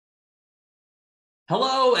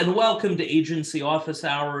Hello and welcome to Agency Office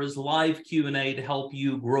Hours live Q&A to help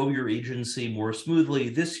you grow your agency more smoothly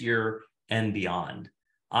this year and beyond.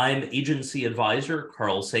 I'm agency advisor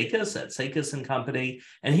Karl Sakas at Sakas & Company,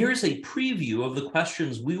 and here's a preview of the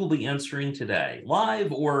questions we will be answering today,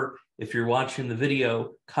 live or if you're watching the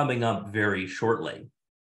video, coming up very shortly.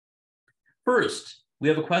 First, we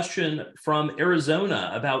have a question from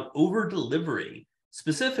Arizona about over-delivery.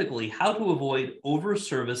 Specifically, how to avoid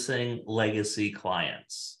over-servicing legacy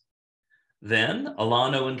clients. Then,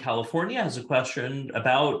 Alano in California has a question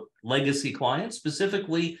about legacy clients,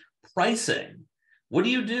 specifically pricing. What do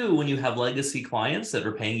you do when you have legacy clients that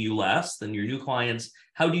are paying you less than your new clients?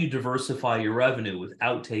 How do you diversify your revenue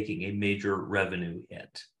without taking a major revenue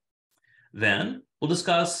hit? Then, we'll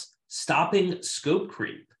discuss stopping scope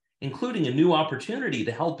creep, including a new opportunity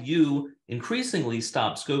to help you increasingly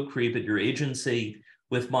stop scope creep at your agency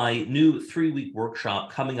with my new 3-week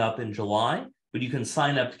workshop coming up in July, but you can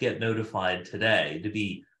sign up to get notified today to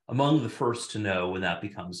be among the first to know when that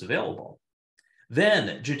becomes available.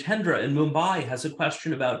 Then Jitendra in Mumbai has a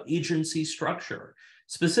question about agency structure.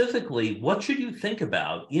 Specifically, what should you think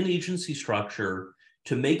about in agency structure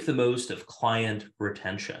to make the most of client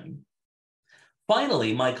retention?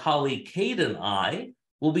 Finally, my colleague Kate and I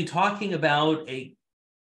will be talking about a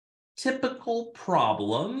typical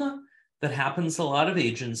problem that happens to a lot of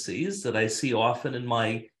agencies that I see often in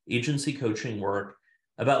my agency coaching work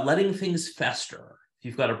about letting things fester. If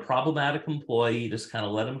you've got a problematic employee, just kind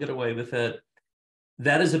of let them get away with it.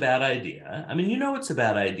 That is a bad idea. I mean, you know it's a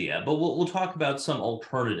bad idea, but we'll talk about some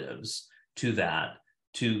alternatives to that,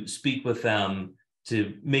 to speak with them,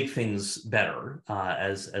 to make things better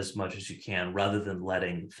as much as you can, rather than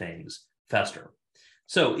letting things fester.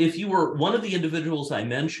 So if you were one of the individuals I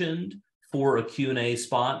mentioned for a Q&A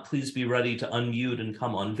spot, please be ready to unmute and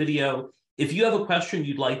come on video. If you have a question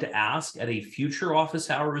you'd like to ask at a future office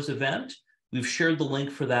hours event, we've shared the link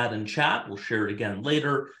for that in chat. We'll share it again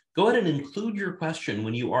later. Go ahead and include your question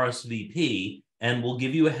when you RSVP, and we'll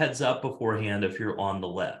give you a heads up beforehand if you're on the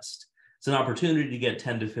list. It's an opportunity to get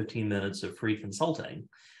 10 to 15 minutes of free consulting.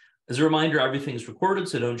 As a reminder, everything's recorded,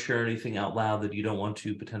 so don't share anything out loud that you don't want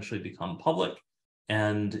to potentially become public.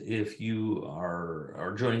 And if you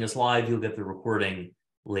are joining us live, you'll get the recording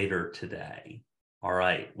later today. All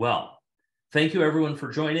right, well, thank you everyone for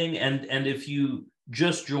joining. And if you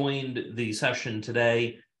just joined the session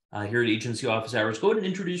today here at Agency Office Hours, go ahead and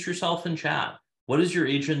introduce yourself in chat. What is your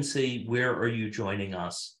agency? Where are you joining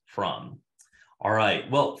us from? All right,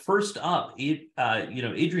 well, first up,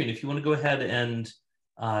 Adrian, if you want to go ahead and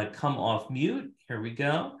come off mute, here we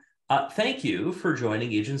go. Thank you for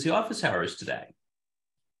joining Agency Office Hours today.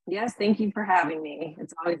 Yes, thank you for having me.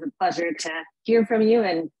 It's always a pleasure to hear from you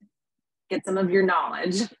and get some of your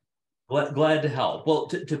knowledge. Glad to help. Well,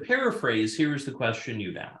 to paraphrase, here's the question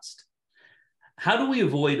you've asked. How do we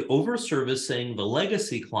avoid over-servicing the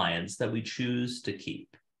legacy clients that we choose to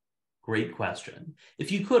keep? Great question.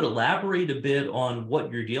 If you could elaborate a bit on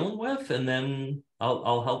what you're dealing with, and then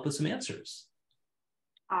I'll help with some answers.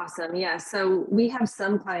 Awesome. Yeah. So we have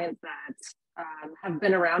some clients that have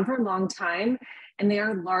been around for a long time, and they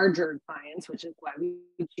are larger clients, which is why we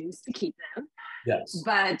choose to keep them. Yes.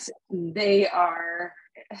 But they are,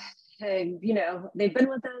 they've been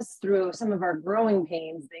with us through some of our growing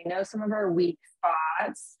pains. They know some of our weak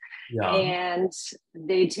spots, and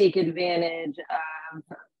they take advantage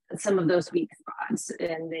of some of those weak spots.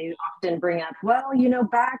 And they often bring up, well,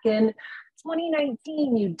 back in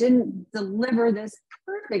 2019, you didn't deliver this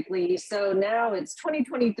perfectly, so now it's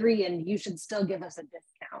 2023 and you should still give us a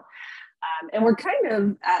discount. And we're kind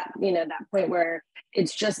of at that point where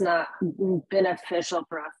it's just not beneficial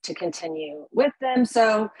for us to continue with them.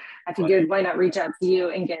 So I figured, why not reach out to you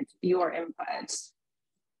and get your input?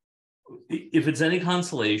 If it's any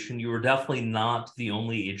consolation, you are definitely not the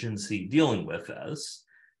only agency dealing with this.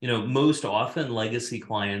 Most often legacy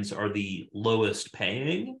clients are the lowest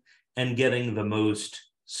paying and getting the most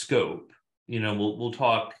scope. We'll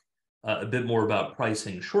talk a bit more about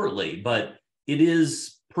pricing shortly, but it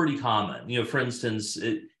is pretty common. For instance,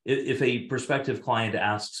 if a prospective client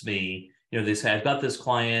asks me, they say, I've got this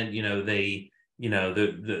client, they're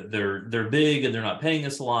big and they're not paying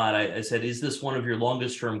us a lot. I said, is this one of your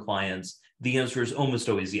longest term clients? The answer is almost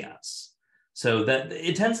always yes. So that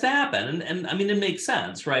it tends to happen. And I mean, it makes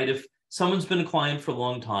sense, right? If someone's been a client for a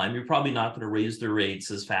long time, you're probably not going to raise their rates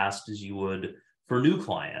as fast as you would for new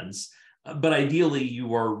clients. But ideally,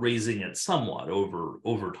 you are raising it somewhat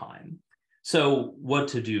over time. So what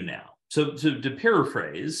to do now? So to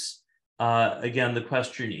paraphrase, again, the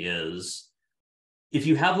question is, if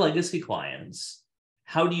you have legacy clients,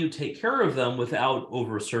 how do you take care of them without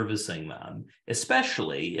over-servicing them,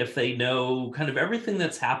 especially if they know kind of everything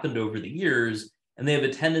that's happened over the years and they have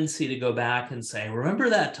a tendency to go back and say, remember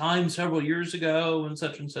that time several years ago when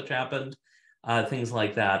such and such happened? Things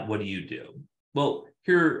like that. What do you do? Well,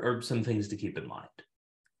 here are some things to keep in mind.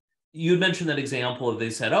 You had mentioned that example of they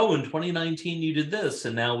said, oh, in 2019 you did this,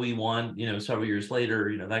 and now we want, several years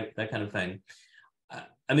later, that kind of thing.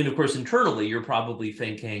 I mean, of course, internally, you're probably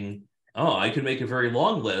thinking, oh, I could make a very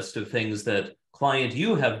long list of things that client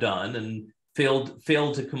you have done and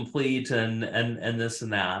failed to complete and this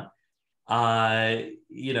and that,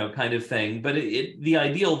 kind of thing. But the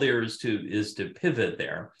ideal there is to pivot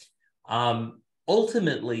there.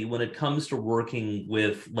 Ultimately, when it comes to working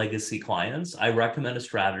with legacy clients, I recommend a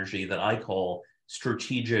strategy that I call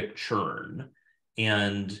strategic churn.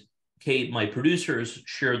 And Kate, my producers,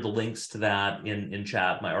 shared the links to that in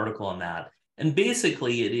chat, my article on that. And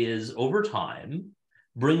basically, it is over time,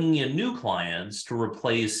 bringing in new clients to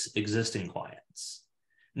replace existing clients.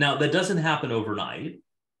 Now, that doesn't happen overnight.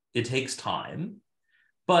 It takes time.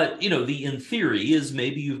 But, the in theory is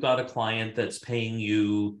maybe you've got a client that's paying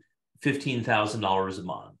you $15,000 a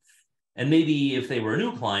month. And maybe if they were a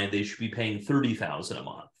new client, they should be paying $30,000 a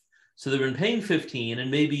month. So they've been paying 15,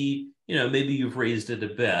 and maybe you've raised it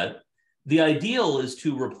a bit. The ideal is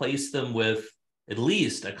to replace them with at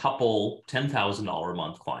least a couple $10,000 a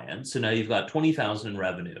month clients. So now you've got $20,000 in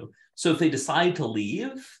revenue. So if they decide to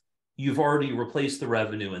leave, you've already replaced the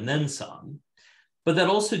revenue and then some. But that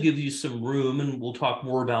also gives you some room, and we'll talk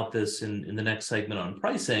more about this in the next segment on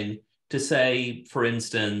pricing, to say, for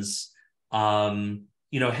instance,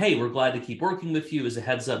 hey, we're glad to keep working with you. As a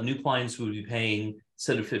heads up, new clients would be paying,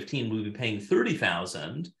 instead of 15, we would be paying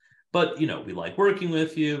 30,000. But, we like working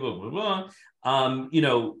with you, blah, blah,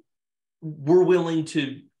 blah. We're willing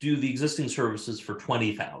to do the existing services for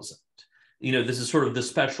 20,000. This is sort of the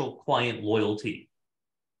special client loyalty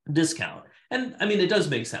discount. And I mean, it does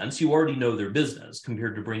make sense. You already know their business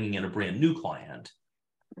compared to bringing in a brand new client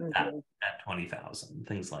at 20,000,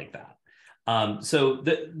 things like that. So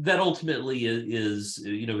that ultimately is,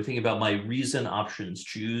 we think about my reason, options,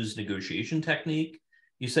 choose negotiation technique.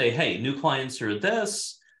 You say, hey, new clients are at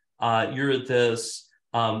this, you're at this.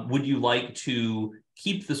 Would you like to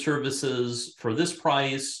keep the services for this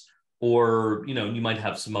price? Or, you might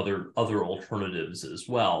have some other alternatives as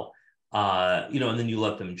well, and then you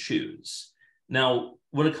let them choose. Now,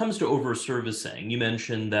 when it comes to over-servicing, you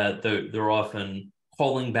mentioned that they're often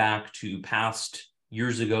calling back to past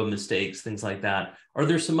years ago mistakes, things like that. Are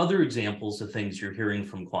there some other examples of things you're hearing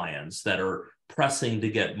from clients that are pressing to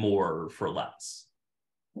get more for less?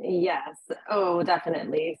 Yes. Oh,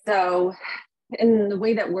 definitely. So in the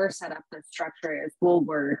way that we're set up, the structure is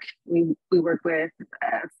we work with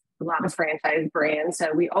a lot of franchise brands.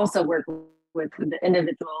 So we also work with the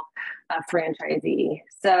individual franchisee.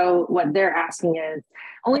 So what they're asking is,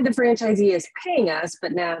 only the franchisee is paying us,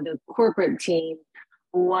 but now the corporate team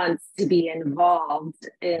wants to be involved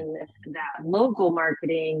in that local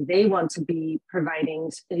marketing. They want to be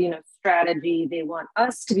providing, strategy. They want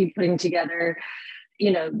us to be putting together,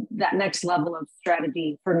 that next level of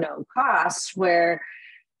strategy for no cost, where,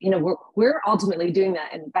 we're ultimately doing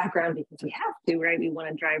that in the background because we have to, right? We want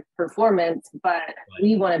to drive performance, but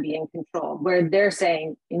we want to be in control, where they're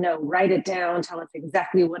saying, write it down, tell us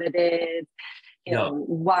exactly what it is,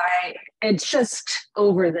 why. It's just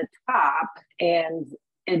over the top, and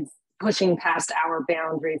it's pushing past our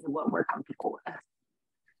boundaries of what we're comfortable with.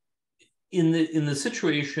 In the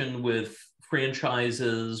situation with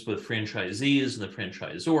franchises, with franchisees and the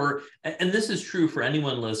franchisor, and this is true for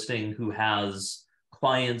anyone listening who has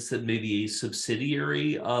clients that may be a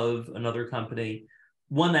subsidiary of another company,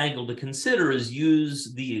 one angle to consider is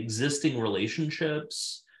use the existing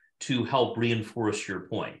relationships to help reinforce your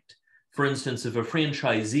point. For instance, if a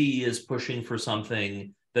franchisee is pushing for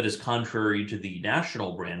something that is contrary to the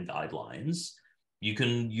national brand guidelines, you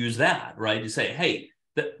can use that, right? To say, hey,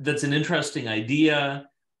 that's an interesting idea.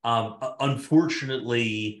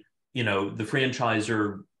 Unfortunately, the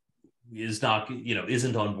franchisor is not,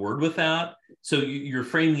 isn't on board with that. So you're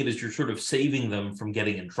framing it as you're sort of saving them from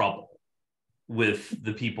getting in trouble with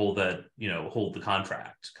the people that, hold the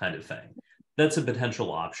contract, kind of thing. That's a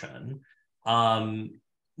potential option.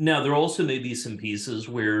 Now, there also may be some pieces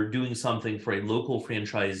where doing something for a local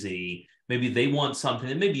franchisee, maybe they want something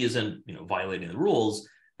that maybe isn't, violating the rules,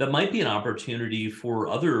 that might be an opportunity for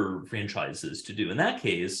other franchises to do. In that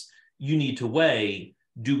case, you need to weigh,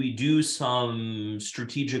 do we do some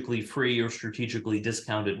strategically free or strategically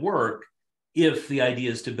discounted work if the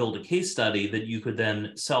idea is to build a case study that you could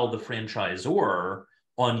then sell the franchisor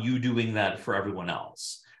on you doing that for everyone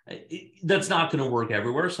else? That's not going to work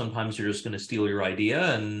everywhere. Sometimes you're just going to steal your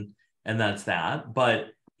idea, and that's that. But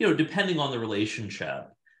depending on the relationship,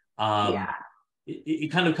 Yeah.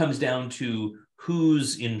 it kind of comes down to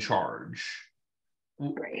who's in charge.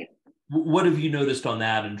 Right. What have you noticed on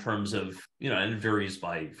that in terms of, and it varies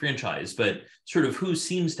by franchise, but sort of who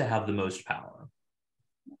seems to have the most power?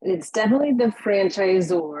 It's definitely the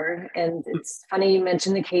franchisor. And it's funny you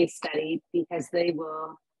mentioned the case study, because the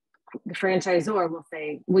franchisor will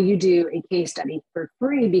say, will you do a case study for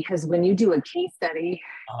free? Because when you do a case study,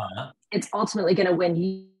 it's ultimately going to win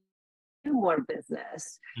you more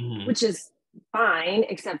business, which is fine,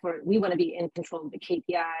 except for we want to be in control of the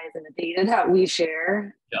KPIs and the data that we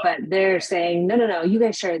share. But they're saying, no, you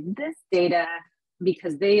guys share this data,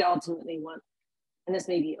 because they ultimately want, and this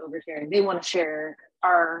may be oversharing, they want to share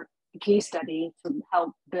our case study to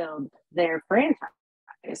help build their franchise.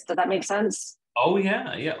 Does that make sense? Oh,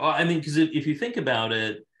 yeah. Yeah. Well, I mean, because if you think about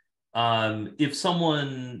it, if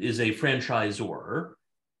someone is a franchisor,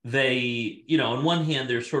 they, on one hand,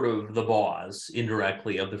 they're sort of the boss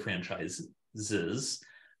indirectly of the franchises,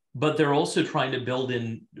 but they're also trying to build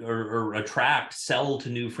in or attract, sell to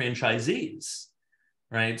new franchisees,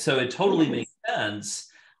 right? So it totally makes sense.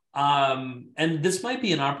 And this might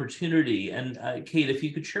be an opportunity. And Kate, if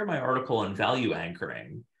you could share my article on value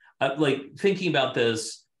anchoring, like thinking about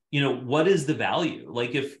this, what is the value?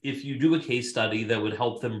 Like if you do a case study that would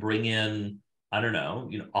help them bring in, I don't know,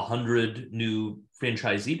 100 new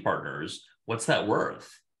franchisee partners, what's that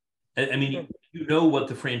worth? I mean, what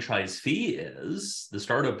the franchise fee is, the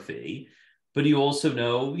startup fee, but you also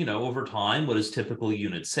know, over time, what is typical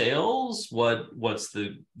unit sales? What's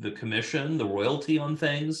the commission, the royalty on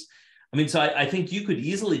things? I mean, so I think you could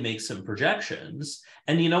easily make some projections.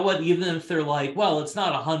 And you know what? Even if they're like, well, it's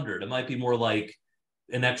not 100, it might be more like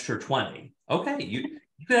an extra 20. Okay, you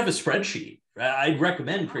could have a spreadsheet. I'd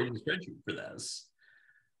recommend creating a spreadsheet for this.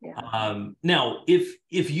 Yeah. Now, if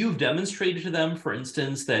you've demonstrated to them, for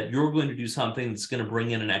instance, that you're going to do something that's going to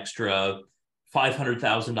bring in an extra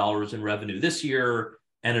 $500,000 in revenue this year,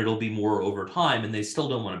 and it'll be more over time, and they still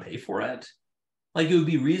don't want to pay for it, like it would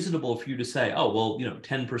be reasonable for you to say, oh, well,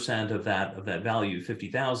 10% of that value,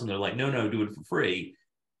 50,000. They're like, no, do it for free.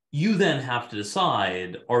 You then have to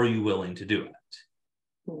decide, are you willing to do it?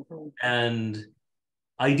 And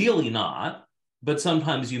ideally not, but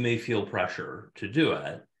sometimes you may feel pressure to do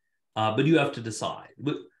it, but you have to decide,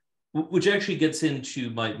 which actually gets into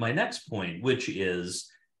my next point, which is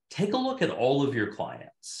take a look at all of your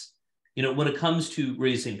clients. When it comes to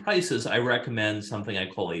raising prices, I recommend something I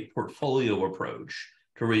call a portfolio approach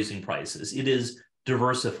to raising prices. It is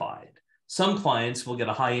diversified. Some clients will get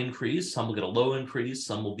a high increase, some will get a low increase,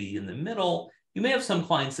 some will be in the middle. You may have some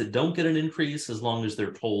clients that don't get an increase as long as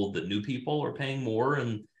they're told that new people are paying more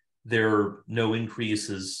and their no increase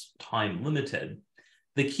is time limited.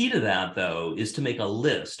 The key to that, though, is to make a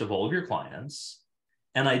list of all of your clients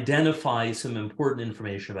and identify some important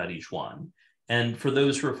information about each one. And for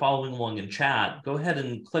those who are following along in chat, go ahead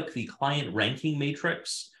and click the client ranking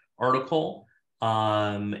matrix article.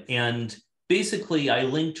 And basically, I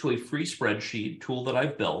link to a free spreadsheet tool that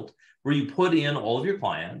I've built where you put in all of your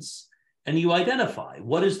clients and you identify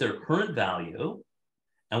what is their current value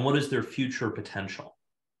and what is their future potential.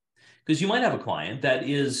 Because you might have a client that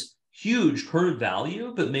is huge current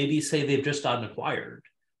value, but maybe say they've just gotten acquired.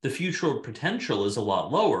 The future potential is a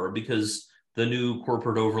lot lower because the new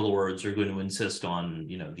corporate overlords are going to insist on,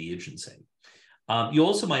 the agency. You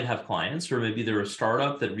also might have clients, or maybe they're a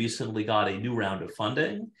startup that recently got a new round of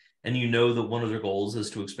funding, and you know that one of their goals is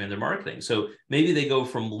to expand their marketing. So maybe they go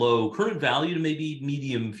from low current value to maybe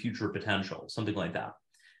medium future potential, something like that.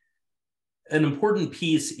 An important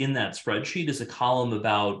piece in that spreadsheet is a column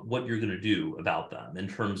about what you're going to do about them in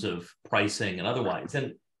terms of pricing and otherwise.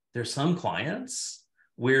 And there's some clients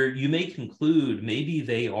where you may conclude maybe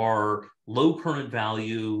they are low current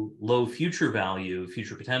value, low future value,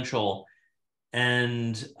 future potential,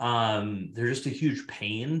 and they're just a huge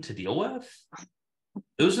pain to deal with.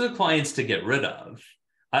 Those are the clients to get rid of.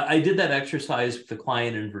 I did that exercise with a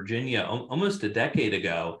client in Virginia almost a decade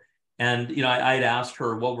ago. And, I'd asked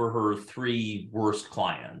her what were her 3 worst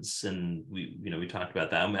clients. And we talked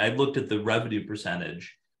about that. I looked at the revenue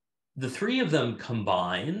percentage. The 3 of them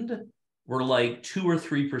combined were like 2 or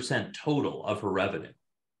 3% total of her revenue.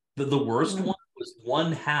 The worst one was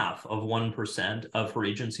 0.5% of her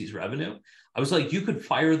agency's revenue. I was like, you could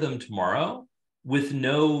fire them tomorrow with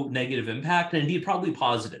no negative impact, and indeed probably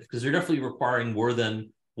positive, because they're definitely requiring more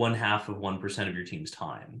than 0.5% of your team's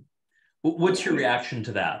time. What's your reaction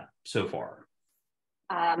to that so far?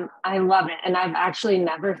 I love it. And I've actually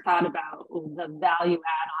never thought about the value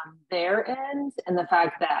add on their end and the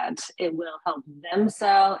fact that it will help them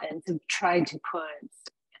sell and to try to put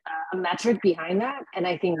a metric behind that. And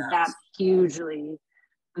I think that's hugely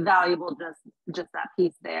valuable, just that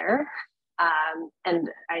piece there. And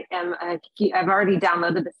I've already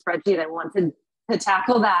downloaded the spreadsheet. I wanted to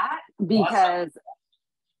tackle that because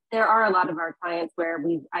there are a lot of our clients where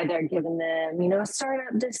we've either given them, a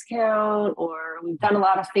startup discount or we've done a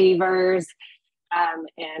lot of favors,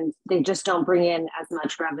 and they just don't bring in as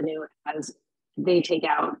much revenue as they take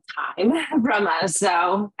out time from us.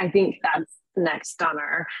 So I think that's next on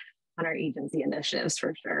our agency initiatives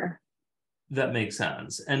for sure. That makes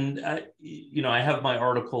sense. And, I have my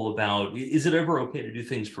article about, is it ever okay to do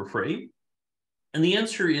things for free? And the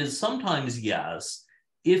answer is sometimes yes,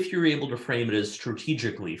 if you're able to frame it as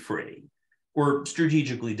strategically free or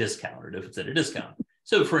strategically discounted if it's at a discount.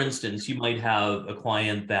 So for instance, you might have a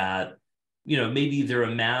client that, maybe they're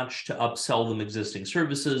a match to upsell them existing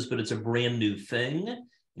services, but it's a brand new thing. And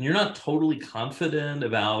you're not totally confident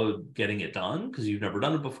about getting it done because you've never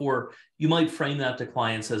done it before. You might frame that to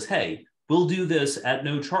clients as, hey, we'll do this at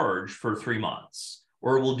no charge for 3 months,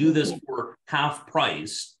 or we'll do this for half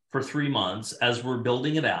price for 3 months as we're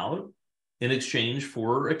building it out in exchange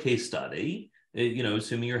for a case study,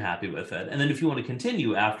 assuming you're happy with it. And then if you want to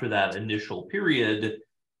continue after that initial period,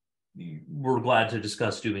 we're glad to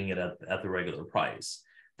discuss doing it at the regular price.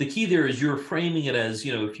 The key there is you're framing it as,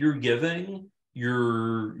 if you're giving,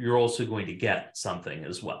 you're also going to get something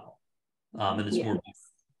as well. And it's more.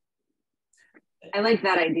 I like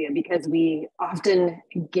that idea because we often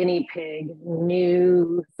guinea pig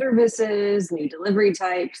new services, new delivery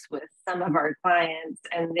types with some of our clients,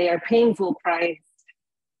 and they are paying full price.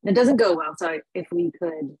 It doesn't go well. So if we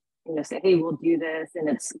could, say, hey, we'll do this, and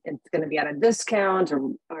it's going to be at a discount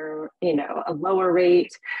or a lower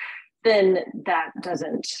rate, then that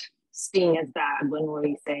doesn't sting as bad when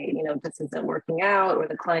we say, this isn't working out, or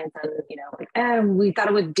the client's on, we thought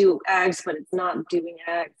it would do X, but it's not doing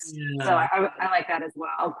X. Yeah. So I like that as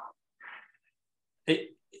well.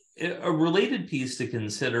 A related piece to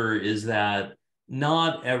consider is that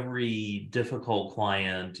not every difficult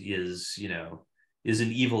client is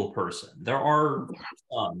an evil person. There are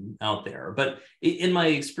some out there, but in my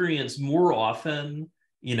experience, more often,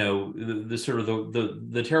 the sort of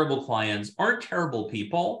the terrible clients aren't terrible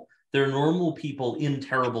people. They're normal people in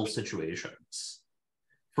terrible situations.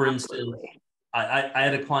 For instance, I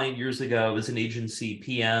had a client years ago, it was an agency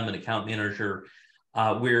PM and account manager,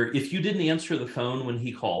 where if you didn't answer the phone when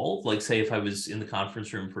he called, like say if I was in the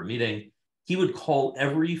conference room for a meeting, he would call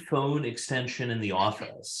every phone extension in the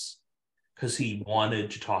office because he wanted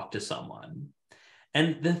to talk to someone.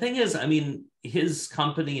 And the thing is, his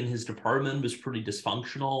company and his department was pretty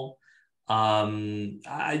dysfunctional.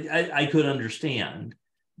 I could understand.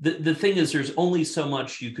 The thing is, there's only so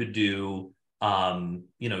much you could do,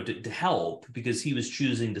 to help because he was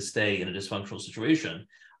choosing to stay in a dysfunctional situation.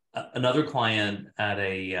 Another client at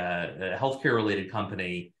a healthcare related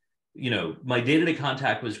company, my day-to-day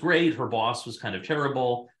contact was great. Her boss was kind of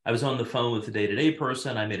terrible. I was on the phone with the day-to-day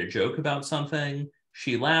person. I made a joke about something.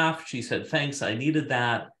 She laughed. She said, thanks, I needed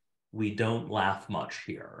that. We don't laugh much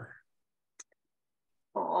here.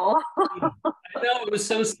 Oh, I know, it was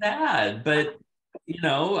so sad, but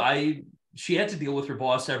she had to deal with her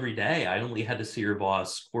boss every day. I only had to see her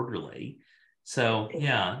boss quarterly. So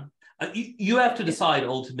yeah, you have to decide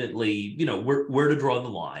ultimately, where to draw the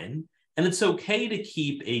line. And it's okay to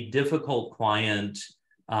keep a difficult client,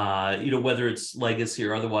 whether it's legacy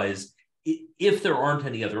or otherwise, if there aren't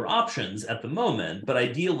any other options at the moment, but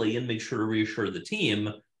ideally, and make sure to reassure the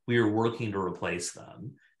team, we are working to replace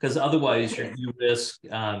them. Because otherwise you risk,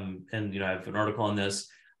 and I have an article on this,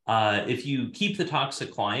 if you keep the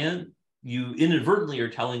toxic client, you inadvertently are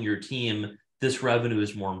telling your team this revenue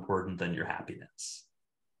is more important than your happiness.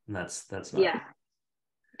 And that's not good.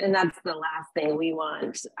 And that's the last thing we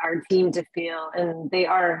want our team to feel. And they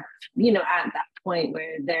are, at that point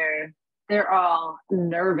where they're all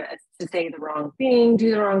nervous to say the wrong thing, do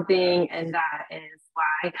the wrong thing. And that is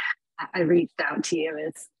why I reached out to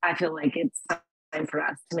you. I feel like it's time for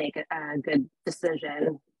us to make a good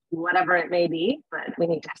decision, whatever it may be, but we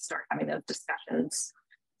need to start having those discussions.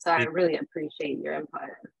 So I really appreciate your input.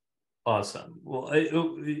 Awesome. Well,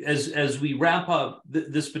 as we wrap up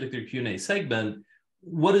this particular Q&A segment,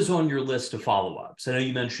 what is on your list of follow-ups? I know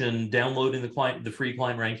you mentioned downloading the free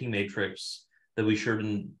client ranking matrix that we shared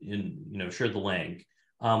shared the link.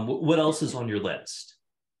 What else is on your list?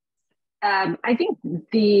 I think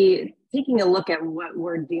taking a look at what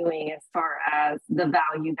we're doing as far as the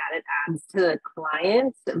value that it adds to the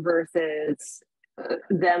clients versus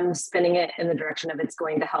them spinning it in the direction of it's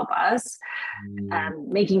going to help us,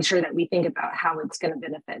 making sure that we think about how it's going to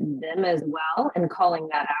benefit them as well and calling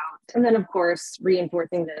that out. And then, of course,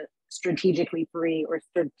 reinforcing the strategically free or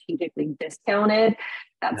strategically discounted.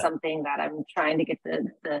 That's something that I'm trying to get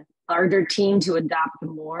the larger team to adopt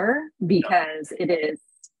more, because it is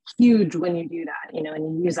huge when you do that, you know,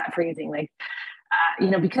 and you use that phrasing like, you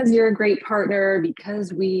know, because you're a great partner,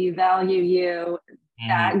 because we value you,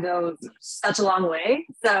 that goes such a long way.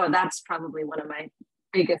 So that's probably one of my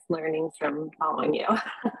biggest learnings from following you.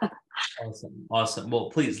 Awesome. Awesome. Well,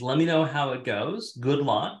 please let me know how it goes. Good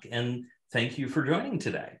luck. And thank you for joining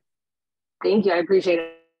today. Thank you. I appreciate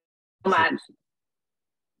it so much.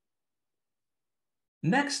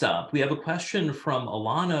 Next up, we have a question from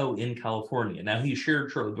Alano in California. Now, he shared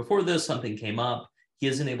shortly before this, something came up. He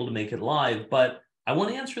isn't able to make it live, but I want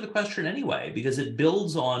to answer the question anyway, because it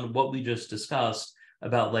builds on what we just discussed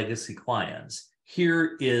about legacy clients.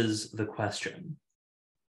 Here is the question.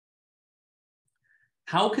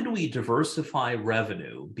 How can we diversify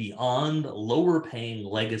revenue beyond lower paying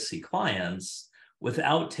legacy clients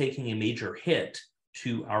without taking a major hit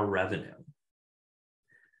to our revenue?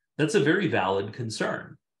 That's a very valid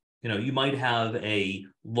concern. You know, you might have a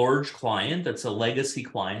large client that's a legacy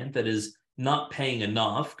client that is not paying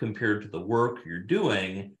enough compared to the work you're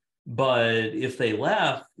doing, but if they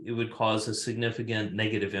left, it would cause a significant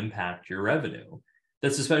negative impact to your revenue.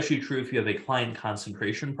 That's especially true if you have a client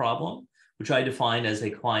concentration problem, which I define as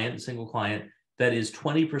a client, single client, that is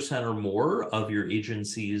 20% or more of your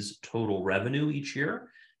agency's total revenue each year.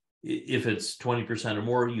 If it's 20% or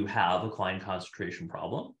more, you have a client concentration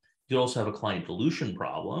problem. You also have a client dilution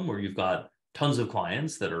problem where you've got tons of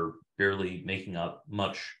clients that are barely making up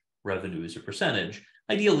much revenue as a percentage.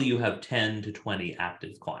 Ideally, you have 10 to 20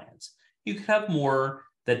 active clients. You could have more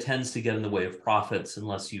that tends to get in the way of profits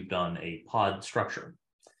unless you've done a pod structure.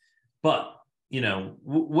 But, you know,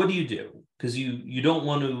 what do you do? Because you don't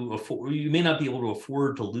want to afford, you may not be able to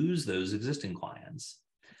afford to lose those existing clients.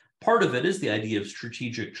 Part of it is the idea of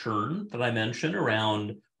strategic churn that I mentioned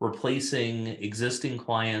around replacing existing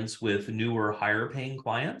clients with newer, higher paying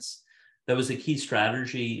clients. That was a key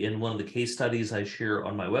strategy in one of the case studies I share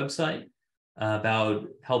on my website about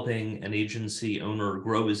helping an agency owner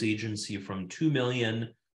grow his agency from 2 million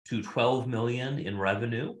to 12 million in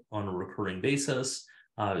revenue on a recurring basis.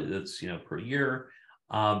 That's, you know, per year.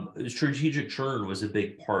 Strategic churn was a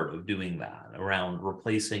big part of doing that, around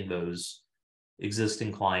replacing those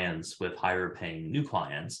existing clients with higher paying new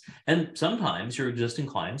clients. And sometimes your existing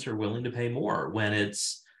clients are willing to pay more when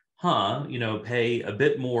it's, you know, pay a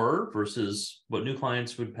bit more versus what new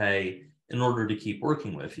clients would pay in order to keep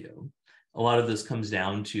working with you. A lot of this comes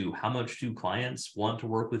down to how much do clients want to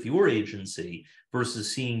work with your agency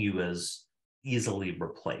versus seeing you as easily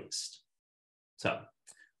replaced. So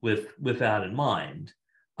with that in mind,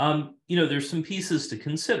 you know, there's some pieces to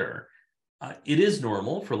consider. It is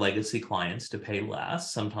normal for legacy clients to pay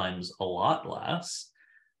less, sometimes a lot less,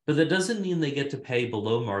 but that doesn't mean they get to pay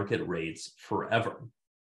below market rates forever.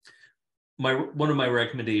 One of my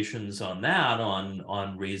recommendations on that,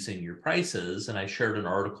 on raising your prices, and I shared an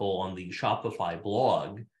article on the Shopify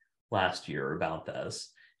blog last year about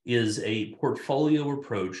this, is a portfolio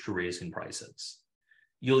approach to raising prices.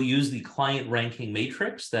 You'll use the client ranking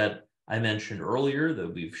matrix that I mentioned earlier,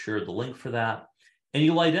 that we've shared the link for that, and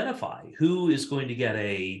you'll identify who is going to get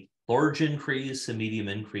a large increase, a medium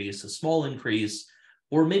increase, a small increase,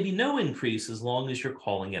 or maybe no increase as long as you're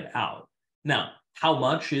calling it out. Now, how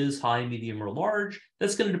much is high, medium, or large?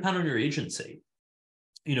 That's going to depend on your agency.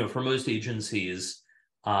 You know, for most agencies,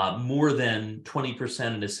 more than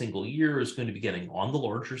 20% in a single year is going to be getting on the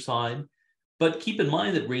larger side. But keep in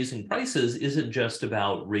mind that raising prices isn't just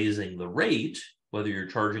about raising the rate, whether you're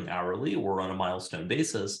charging hourly or on a milestone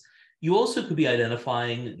basis. You also could be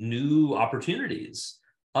identifying new opportunities,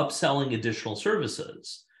 upselling additional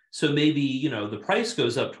services. So maybe, you know, the price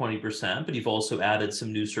goes up 20%, but you've also added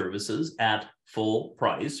some new services at full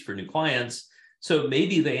price for new clients. So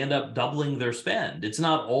maybe they end up doubling their spend. It's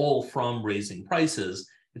not all from raising prices.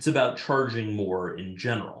 It's about charging more in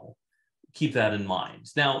general. Keep that in mind.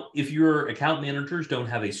 Now, if your account managers don't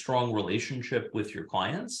have a strong relationship with your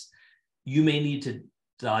clients, you may need to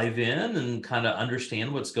dive in and kind of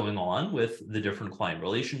understand what's going on with the different client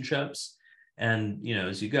relationships, and, you know,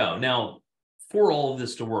 as you go. Now, for all of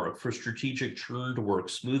this to work, for strategic churn to work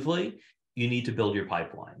smoothly, you need to build your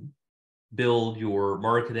pipeline, build your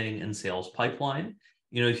marketing and sales pipeline.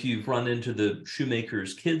 You know, if you've run into the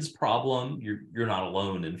shoemaker's kids problem, you're not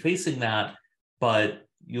alone in facing that, but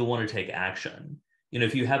you'll want to take action. You know,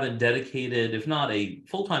 if you haven't dedicated, if not a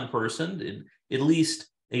full-time person, at least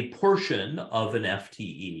a portion of an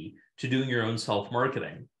FTE to doing your own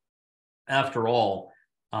self-marketing. After all,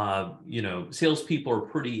 salespeople are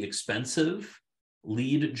pretty expensive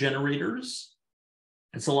lead generators.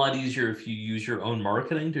 It's a lot easier if you use your own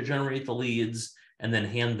marketing to generate the leads and then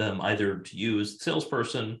hand them either to you as the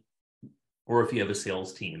salesperson, or if you have a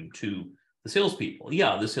sales team, to the salespeople.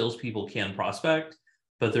 Yeah, the salespeople can prospect,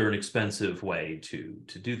 but they're an expensive way to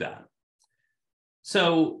do that.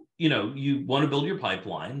 So, you want to build your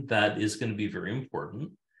pipeline. That is going to be very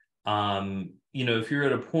important. If you're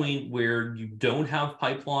at a point where you don't have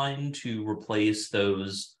pipeline to replace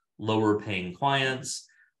those lower paying clients,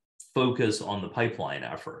 focus on the pipeline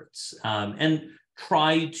efforts, and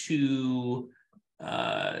try to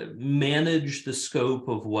manage the scope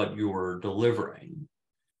of what you're delivering.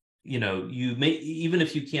 You may, even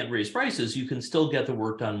if you can't raise prices, you can still get the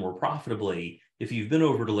work done more profitably if you've been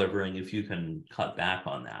over delivering, if you can cut back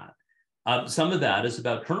on that. Some of that is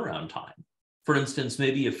about turnaround time. For instance,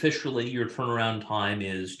 maybe officially your turnaround time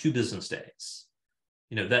is 2 business days.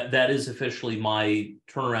 That is officially my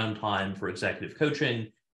turnaround time for executive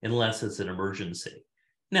coaching, unless it's an emergency.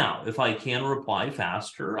 Now, if I can reply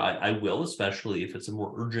faster, I will, especially if it's a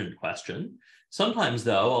more urgent question. Sometimes,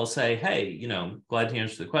 though, I'll say, hey, glad to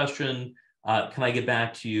answer the question. Can I get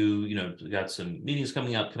back to you? We got some meetings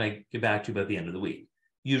coming up. Can I get back to you by the end of the week?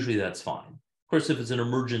 Usually that's fine. Of course, if it's an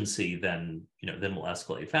emergency, then we'll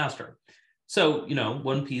escalate faster. So,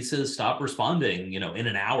 one piece is stop responding, in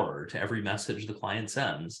an hour to every message the client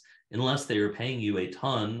sends, unless they are paying you a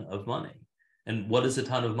ton of money. And what is a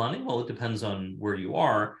ton of money? Well, it depends on where you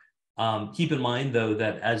are. Keep in mind, though,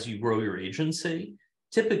 that as you grow your agency,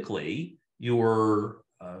 typically your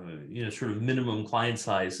sort of minimum client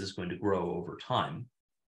size is going to grow over time.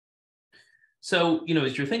 So,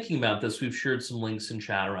 as you're thinking about this, we've shared some links in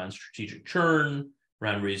chat around strategic churn,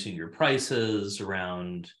 around raising your prices,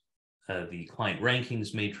 around the client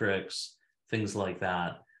rankings matrix, things like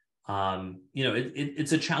that.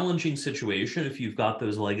 It's a challenging situation if you've got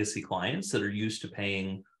those legacy clients that are used to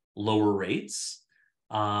paying lower rates,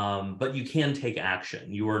 but you can take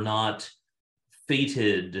action. You are not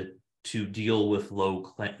fated to deal with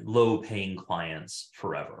low paying clients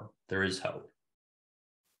forever. There is hope.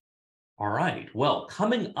 All right, well,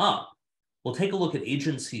 coming up, we'll take a look at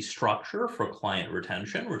agency structure for client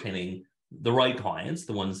retention, retaining the right clients,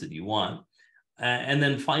 the ones that you want. And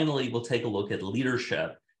then finally, we'll take a look at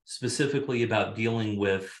leadership, specifically about dealing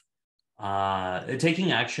with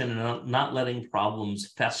taking action and not letting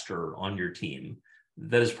problems fester on your team.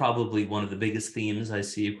 That is probably one of the biggest themes I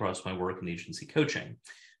see across my work in agency coaching.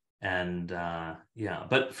 And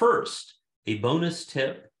but first, a bonus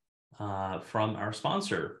tip from our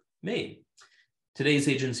sponsor, me. Today's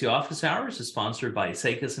Agency Office Hours is sponsored by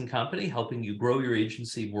Sakas & Company, helping you grow your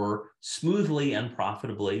agency more smoothly and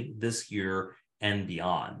profitably this year and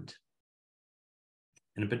beyond.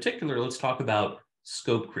 And in particular, let's talk about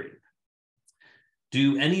scope creep.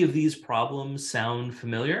 Do any of these problems sound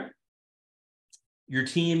familiar? Your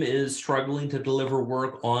team is struggling to deliver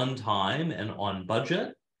work on time and on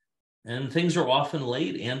budget, and things are often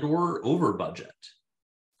late and or over budget.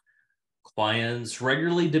 Clients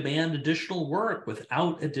regularly demand additional work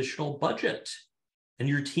without additional budget, and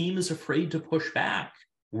your team is afraid to push back,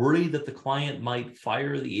 worried that the client might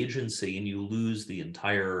fire the agency and you lose the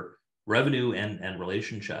entire revenue and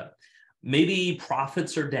relationship. Maybe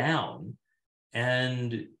profits are down,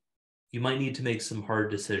 and you might need to make some hard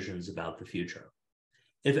decisions about the future.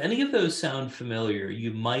 If any of those sound familiar,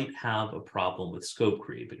 you might have a problem with scope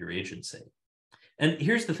creep at your agency. And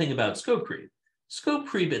here's the thing about scope creep. Scope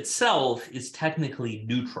creep itself is technically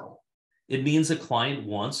neutral. It means a client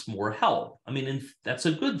wants more help. I mean, that's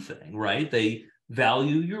a good thing, right? They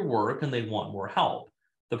value your work and they want more help.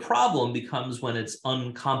 The problem becomes when it's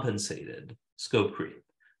uncompensated scope creep,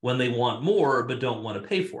 when they want more but don't want to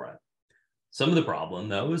pay for it. Some of the problem,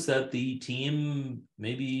 though, is that the team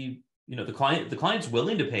maybe, the client's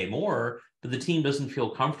willing to pay more, but the team doesn't feel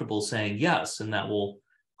comfortable saying yes, and that will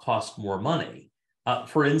cost more money.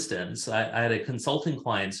 For instance, I had a consulting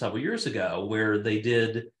client several years ago where they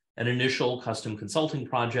did an initial custom consulting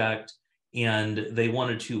project, and they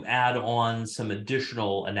wanted to add on some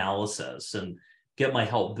additional analysis and get my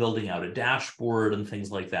help building out a dashboard and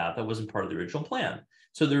things like that. That wasn't part of the original plan.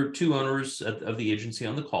 So there are 2 owners of the agency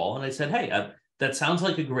on the call, and I said, hey, that sounds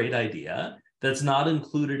like a great idea. That's not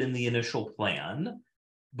included in the initial plan,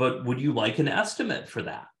 but would you like an estimate for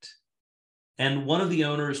that? And one of the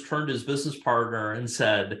owners turned to his business partner and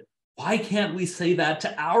said, why can't we say that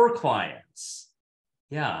to our clients?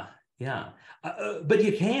 Yeah. But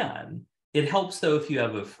you can. It helps, though, if you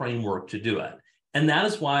have a framework to do it. And that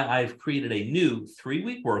is why I've created a new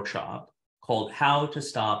 3-week workshop called How to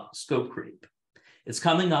Stop Scope Creep. It's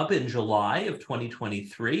coming up in July of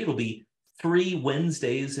 2023. It'll be 3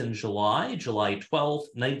 Wednesdays in July, July 12th,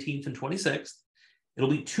 19th, and 26th. It'll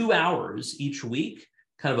be 2 hours each week,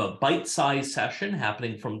 kind of a bite-sized session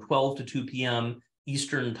happening from 12 to 2 p.m.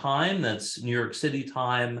 Eastern time. That's New York City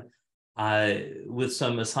time, with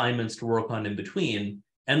some assignments to work on in between.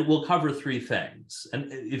 And we'll cover 3 things.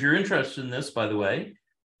 And if you're interested in this, by the way,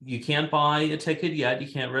 you can't buy a ticket yet, you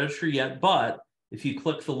can't register yet, but if you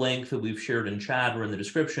click the link that we've shared in chat or in the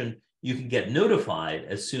description, you can get notified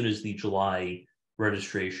as soon as the July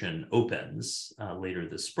registration opens later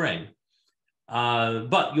this spring.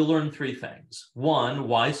 But you'll learn 3 things. 1,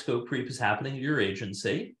 why scope creep is happening at your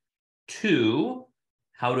agency. 2,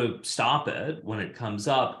 how to stop it when it comes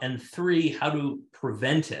up. And 3, how to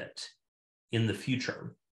prevent it in the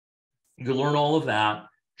future. You'll learn all of that,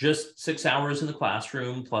 just 6 hours in the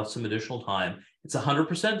classroom plus some additional time. It's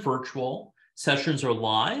 100% virtual. Sessions are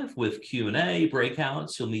live with Q&A,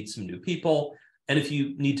 breakouts. You'll meet some new people. And if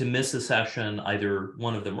you need to miss a session, either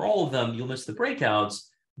one of them or all of them, you'll miss the breakouts,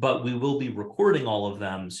 but we will be recording all of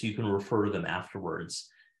them so you can refer to them afterwards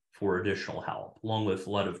for additional help, along with a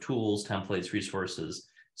lot of tools, templates, resources.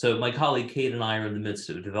 So my colleague Kate and I are in the midst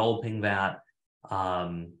of developing that.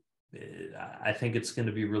 I think it's going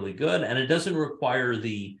to be really good, and it doesn't require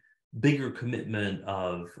the bigger commitment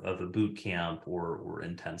of a boot camp or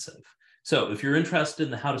intensive. So if you're interested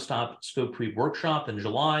in the How to Stop Scope Creep workshop in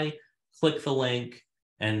July, click the link,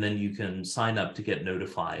 and then you can sign up to get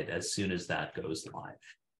notified as soon as that goes live.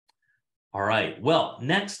 All right. Well,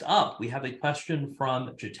 next up, we have a question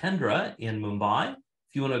from Jitendra in Mumbai.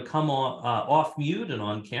 If you want to come on, off mute and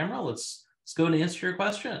on camera, let's go and answer your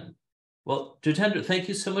question. Well, Jitendra, thank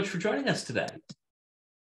you so much for joining us today.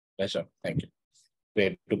 Pleasure. Thank you.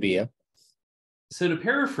 Great to be here. So to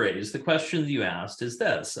paraphrase, the question that you asked is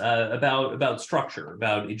this, about structure,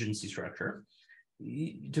 about agency structure.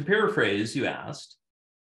 To paraphrase, you asked,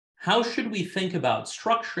 how should we think about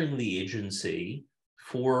structuring the agency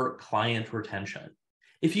for client retention?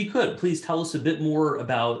 If you could, please tell us a bit more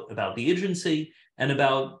about the agency and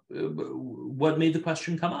about what made the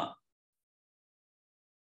question come up.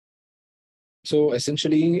 So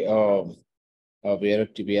essentially, we are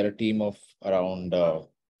a team of around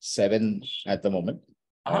 7 at the moment.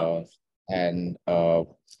 And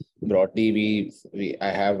broadly,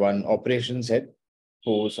 I have one operations head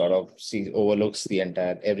who sort of overlooks the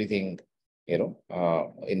entire everything,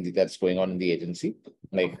 that's going on in the agency.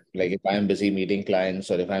 Like if I'm busy meeting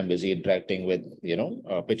clients or if I'm busy interacting with,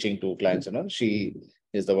 pitching to clients and all, she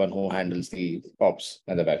is the one who handles the ops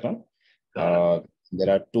in the background. There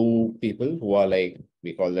are 2 people who are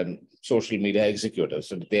we call them social media executors.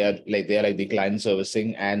 So they are like the client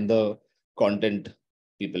servicing and the content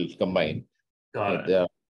people combined. They are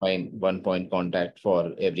one point contact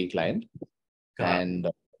for every client. And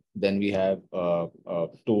then we have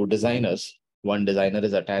 2 designers. One designer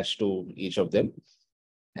is attached to each of them.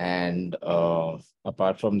 And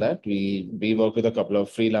apart from that, we work with a couple of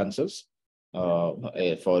freelancers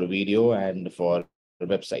for video and for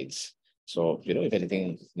websites. So, if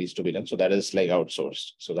anything needs to be done, so that is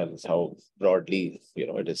outsourced. So that is how broadly,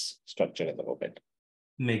 it is structured at the moment.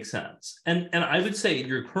 Makes sense. And I would say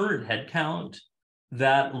your current headcount,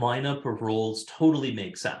 that lineup of roles totally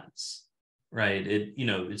makes sense, right?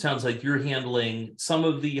 It sounds like you're handling some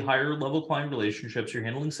of the higher level client relationships, you're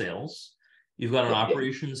handling sales. You've got an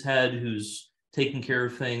operations head who's taking care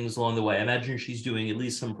of things along the way. I imagine she's doing at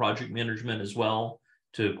least some project management as well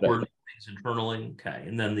to coordinate things internally. Okay.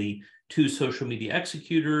 And then the 2 social media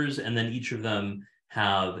executors, and then each of them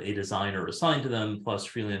have a designer assigned to them, plus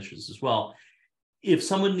freelancers as well. If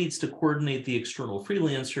someone needs to coordinate the external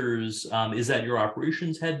freelancers, is that your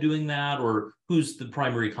operations head doing that, or who's the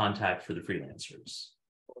primary contact for the freelancers?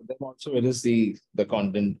 For them also, it is the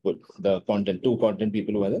content, 2 content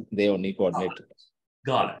people who are there, they only coordinate.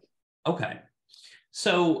 Got it. Okay.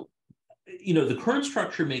 So, the current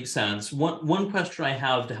structure makes sense. One question I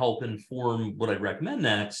have to help inform what I'd recommend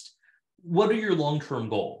next, what are your long-term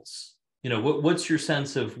goals? What's your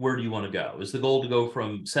sense of where do you want to go? Is the goal to go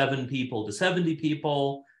from 7 people to 70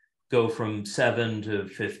 people, go from 7 to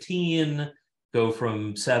 15, go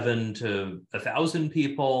from 7 to 1,000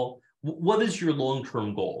 people? What is your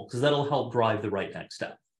long-term goal? Because that'll help drive the right next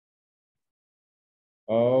step.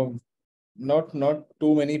 Not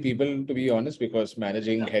too many people, to be honest, because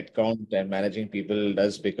managing headcount and managing people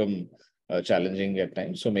does become challenging at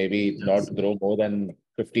times. So maybe not grow more than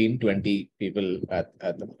 15, 20 people at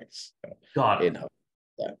the max. Got it.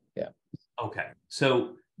 Yeah. Okay.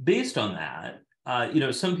 So based on that,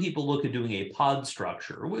 some people look at doing a pod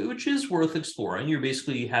structure, which is worth exploring. You're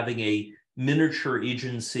basically having a miniature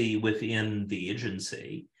agency within the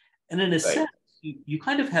agency. And in a sense, you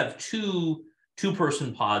kind of have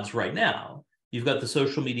two-person pods right now. You've got the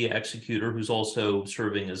social media executor who's also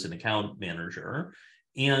serving as an account manager,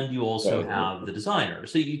 and you also have the designer.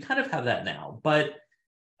 So you kind of have that now. But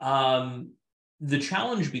the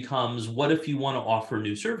challenge becomes, what if you want to offer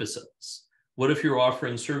new services? What if you're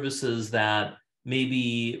offering services that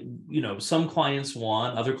maybe, some clients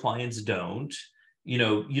want, other clients don't? You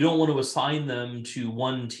don't want to assign them to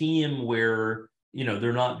one team where,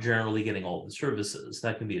 they're not generally getting all the services.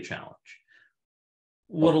 That can be a challenge.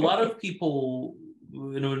 What a lot of people,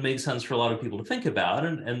 it would make sense for a lot of people to think about,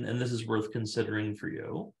 and this is worth considering for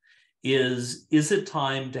you, is it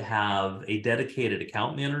time to have a dedicated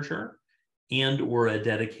account manager and or a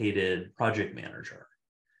dedicated project manager?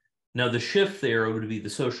 Now, the shift there would be the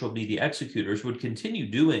social media executors would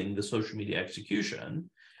continue doing the social media execution,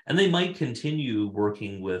 and they might continue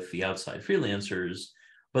working with the outside freelancers,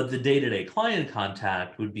 but the day-to-day client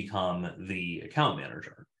contact would become the account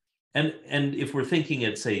manager. And if we're thinking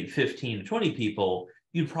at, say, 15 to 20 people,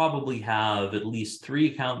 you'd probably have at least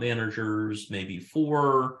 3 account managers, maybe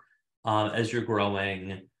 4 as you're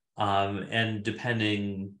growing. And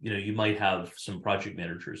depending, you might have some project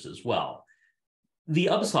managers as well. The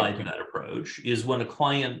upside to that approach is when a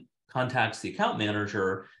client contacts the account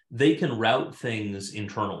manager, they can route things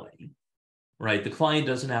internally, right? The client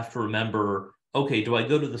doesn't have to remember, okay, do I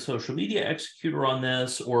go to the social media executor on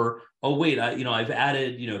this? Or, oh, wait, I've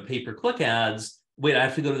added, pay-per-click ads. Wait, I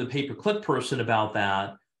have to go to the pay-per-click person about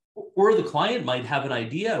that. Or the client might have an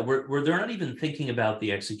idea where they're not even thinking about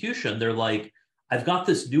the execution. They're like, I've got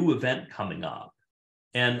this new event coming up,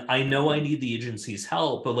 and I know I need the agency's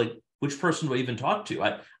help, but like, which person do I even talk to?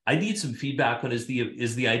 I need some feedback on, is the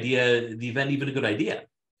event even a good idea?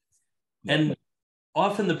 And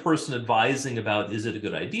often the person advising about, is it a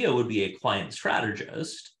good idea, would be a client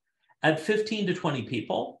strategist. At 15 to 20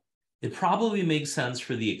 people, it probably makes sense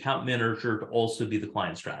for the account manager to also be the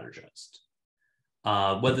client strategist.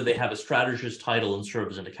 Whether they have a strategist title and serve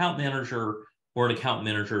as an account manager, or an account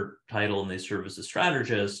manager title and they serve as a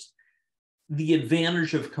strategist, the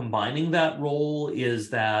advantage of combining that role is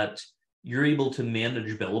that you're able to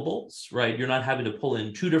manage billables, right? You're not having to pull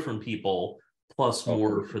in 2 different people plus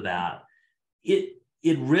more for that.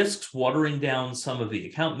 It risks watering down some of the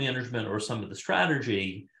account management or some of the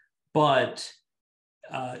strategy, but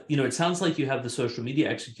it sounds like you have the social media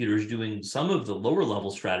executors doing some of the lower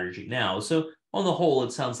level strategy now. So on the whole,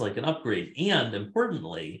 it sounds like an upgrade. And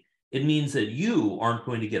importantly, it means that you aren't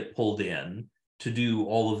going to get pulled in to do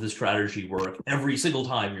all of the strategy work every single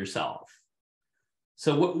time yourself.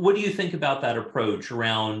 So what do you think about that approach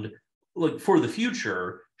around, like, for the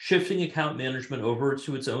future, shifting account management over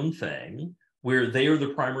to its own thing, where they are the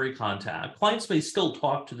primary contact? Clients may still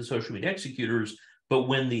talk to the social media executors, but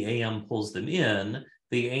when the AM pulls them in,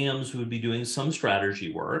 the AMs would be doing some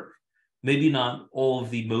strategy work, maybe not all of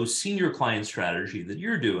the most senior client strategy that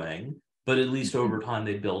you're doing, but at least over time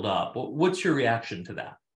they build up. What's your reaction to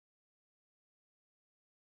that?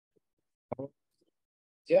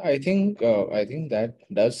 Yeah, I think that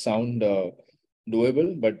does sound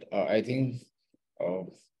doable, but I think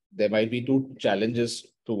there might be 2 challenges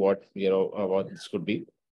to what this could be.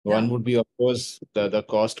 One would be, of course, the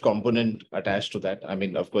cost component attached to that. I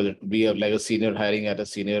mean, of course, it would be like a senior hiring at a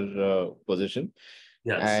senior position.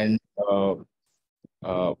 Yes. And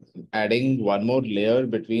adding one more layer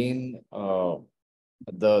between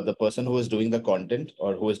the person who is doing the content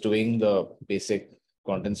or who is doing the basic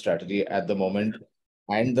content strategy at the moment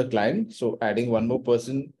and the client. So adding one more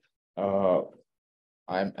person,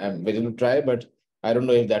 I'm willing to try, but I don't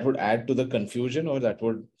know if that would add to the confusion or that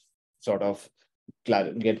would sort of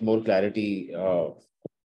get more clarity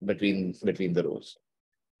between the roles.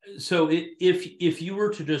 So if you were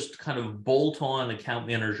to just kind of bolt on account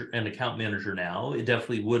manager now, it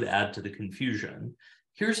definitely would add to the confusion.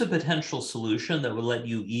 Here's a potential solution that would let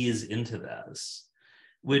you ease into this,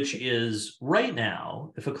 which is, right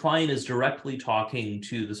now, if a client is directly talking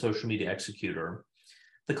to the social media executor,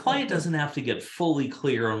 the client doesn't have to get fully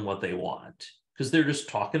clear on what they want, because they're just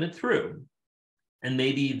talking it through. And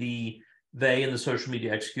maybe they and the social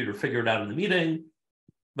media executor figure it out in the meeting.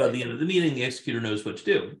 By the end of the meeting, the executor knows what to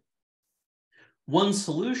do. One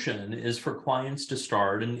solution is for clients to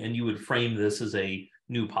start, and you would frame this as a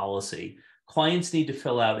new policy. Clients need to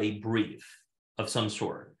fill out a brief of some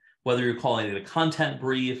sort, whether you're calling it a content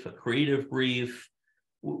brief, a creative brief,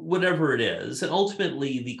 whatever it is. And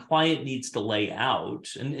ultimately, the client needs to lay out,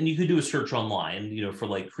 and you could do a search online, for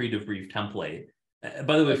like creative brief template.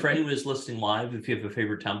 By the way, for anyone who's listening live, if you have a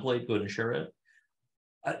favorite template, go ahead and share it.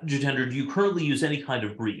 Jitendra, do you currently use any kind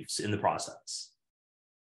of briefs in the process?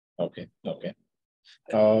 Okay.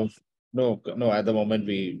 No, at the moment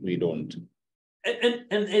we don't. And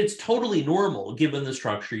it's totally normal given the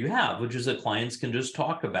structure you have, which is that clients can just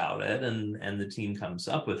talk about it and the team comes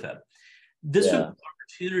up with it. This would be an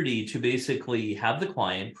opportunity to basically have the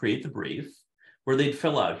client create the brief where they'd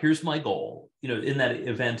fill out, here's my goal, in that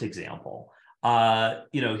event example,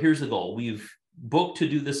 here's the goal. We've booked to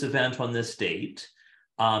do this event on this date.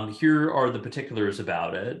 Here are the particulars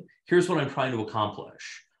about it. Here's what I'm trying to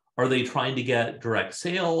accomplish. Are they trying to get direct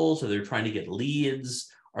sales? Are they trying to get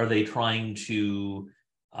leads? Are they trying to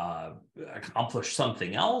accomplish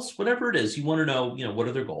something else? Whatever it is, you want to know, what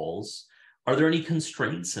are their goals? Are there any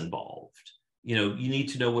constraints involved? You need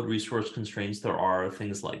to know what resource constraints there are,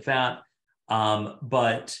 things like that.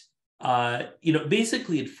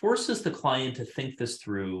 Basically it forces the client to think this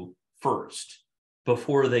through first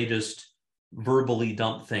before they just verbally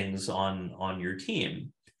dump things on your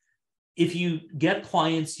team. If you get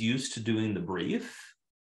clients used to doing the brief,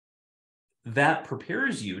 that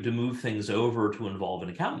prepares you to move things over to involve an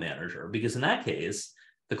account manager, because in that case,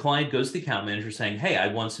 the client goes to the account manager saying, hey, I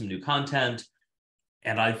want some new content,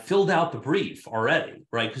 and I filled out the brief already,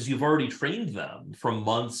 right? Because you've already trained them from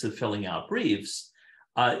months of filling out briefs.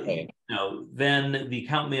 Then the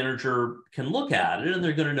account manager can look at it and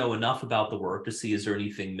they're going to know enough about the work to see, is there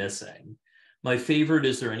anything missing? My favorite,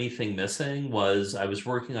 is there anything missing, was I was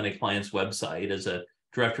working on a client's website as a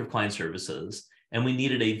director of client services, and we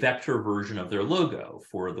needed a vector version of their logo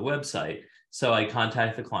for the website. So I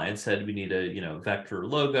contacted the client, said, we need a vector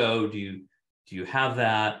logo. Do you have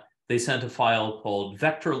that? They sent a file called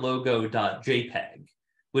vectorlogo.jpg,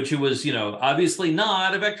 which it was, obviously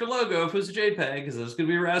not a vector logo if it was a JPEG, because it was going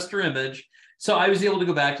to be a raster image. So I was able to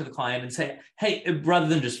go back to the client and say, hey, rather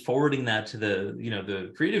than just forwarding that to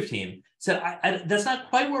the creative team, said, that's not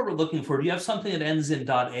quite what we're looking for. Do you have something that ends in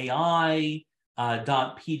 .ai,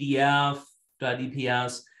 .pdf,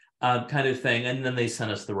 .eps, kind of thing? And then they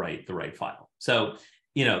sent us the right file. So,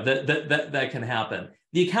 that can happen.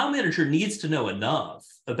 The account manager needs to know enough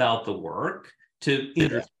about the work to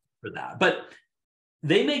interview for that. But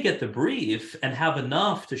they may get the brief and have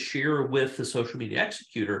enough to share with the social media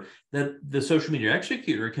executor that the social media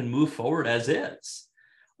executor can move forward as is.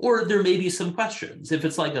 Or there may be some questions. If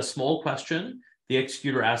it's like a small question, the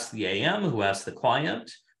executor asks the AM, who asks the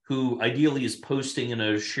client, who ideally is posting in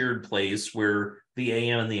a shared place where the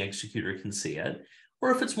AM and the executor can see it. Or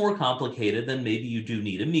if it's more complicated, then maybe you do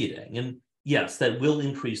need a meeting. And yes, that will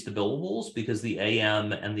increase the billables because the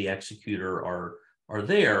AM and the executor are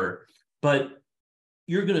there. But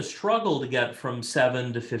you're going to struggle to get from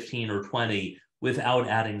 7 to 15 or 20 without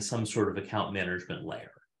adding some sort of account management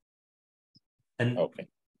layer. And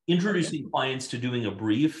introducing clients to doing a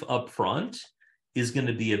brief up front is going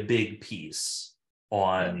to be a big piece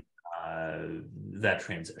on that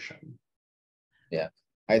transition. Yeah,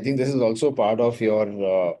 I think this is also part of your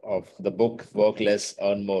of the book Work Less,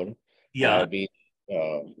 Earn More. Yeah, I've been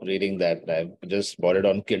reading that. I just bought it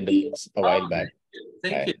on Kindle a while back.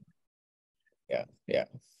 Thank you. Yeah.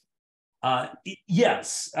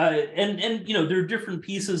 Yes, and there are different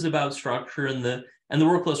pieces about structure, and the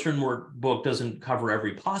Work Less, Earn More book doesn't cover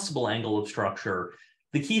every possible angle of structure.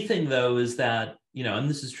 The key thing, though, is that and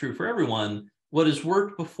this is true for everyone, what has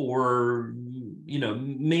worked before,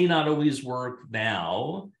 may not always work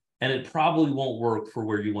now, and it probably won't work for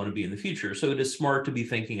where you want to be in the future. So it is smart to be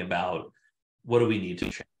thinking about, what do we need to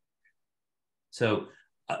change? So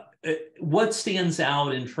what stands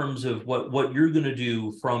out in terms of what you're going to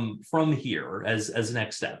do from here as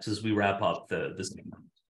next steps as we wrap up the segment?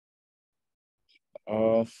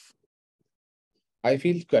 I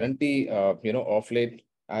feel currently, off late,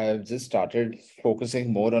 I have just started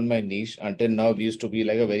focusing more on my niche. Until now, we used to be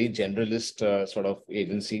like a very generalist sort of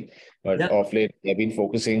agency, but off late, I've been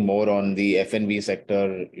focusing more on the F&B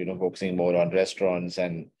sector, focusing more on restaurants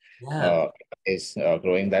and is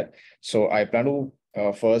growing that. So I plan to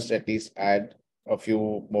first at least add a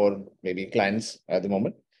few more maybe clients at the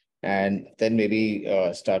moment, and then maybe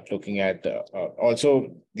start looking at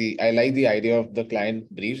also I like the idea of the client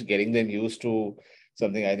briefs, getting them used to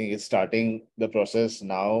something. I think it's starting the process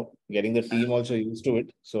now, getting the team also used to it.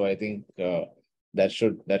 So I think that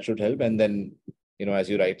should help. And then, as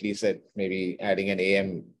you rightly said, maybe adding an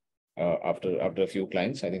AM after a few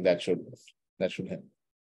clients. I think that should help.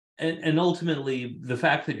 And ultimately, the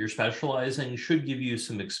fact that you're specializing should give you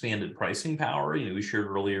some expanded pricing power. We shared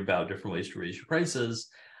earlier about different ways to raise your prices.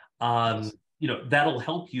 That'll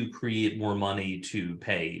help you create more money to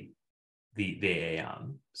pay the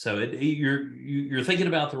AM. So you're thinking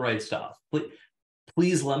about the right stuff.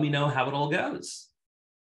 Please let me know how it all goes.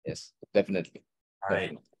 Yes, definitely. All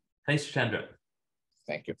right. Thanks, Chandra.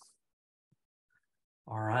 Thank you.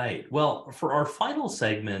 All right. Well, for our final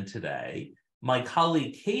segment today, my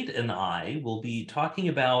colleague Kate and I will be talking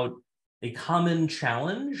about a common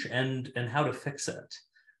challenge and how to fix it.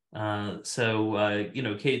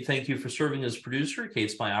 Kate, thank you for serving as producer.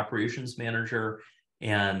 Kate's my operations manager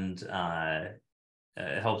and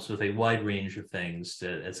helps with a wide range of things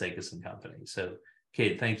at Sakas & Company. So,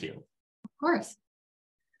 Kate, thank you. Of course.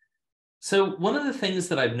 So one of the things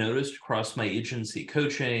that I've noticed across my agency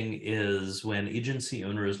coaching is when agency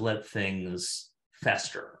owners let things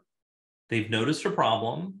fester. They've noticed a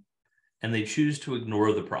problem and they choose to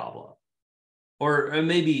ignore the problem. Or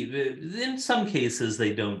maybe in some cases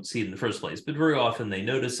they don't see it in the first place, but very often they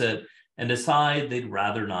notice it and decide they'd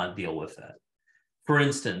rather not deal with it. For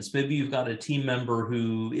instance, maybe you've got a team member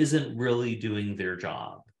who isn't really doing their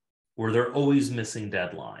job, or they're always missing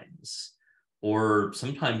deadlines, or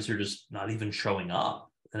sometimes they're just not even showing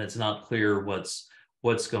up and it's not clear what's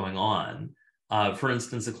going on. For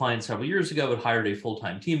instance, a client several years ago had hired a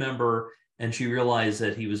full-time team member and she realized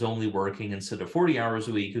that he was only working, instead of 40 hours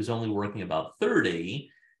a week, he was only working about 30.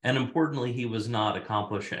 And importantly, he was not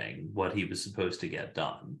accomplishing what he was supposed to get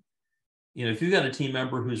done. You know, if you've got a team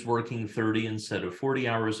member who's working 30 instead of 40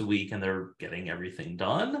 hours a week and they're getting everything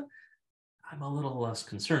done, I'm a little less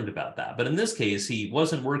concerned about that. But in this case, he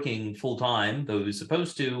wasn't working full time, though he was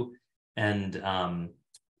supposed to, and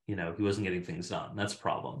he wasn't getting things done. That's a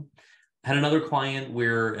problem. I had another client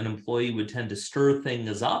where an employee would tend to stir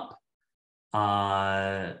things up,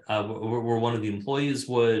 where one of the employees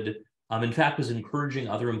would, in fact, was encouraging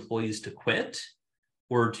other employees to quit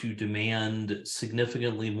or to demand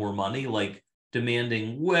significantly more money, like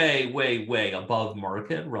demanding way, way, way above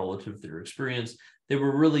market relative to their experience. They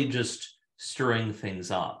were really just stirring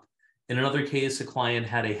things up. In another case, a client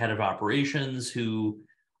had a head of operations who,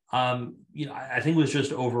 I think was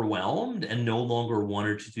just overwhelmed and no longer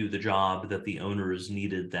wanted to do the job that the owners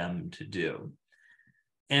needed them to do.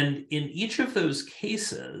 And in each of those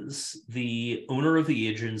cases, the owner of the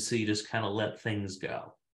agency just kind of let things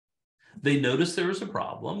go. They noticed there was a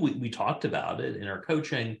problem. We talked about it in our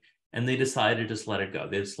coaching, and they decided to just let it go.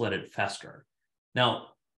 They just let it fester. Now,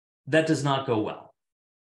 that does not go well.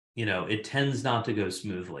 It tends not to go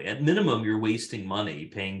smoothly. At minimum, you're wasting money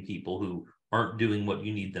paying people who aren't doing what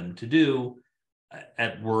you need them to do.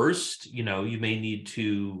 At worst, you may need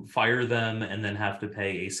to fire them and then have to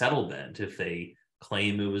pay a settlement if they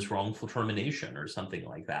claim it was wrongful termination or something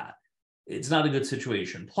like that. It's not a good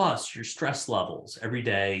situation. Plus, your stress levels every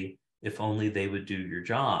day, if only they would do your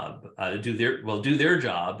job, do their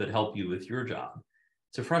job, but help you with your job.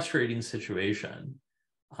 It's a frustrating situation.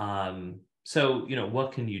 So,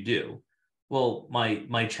 what can you do? Well,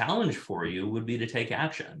 my challenge for you would be to take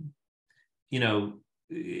action.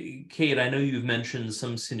 Kate, I know you've mentioned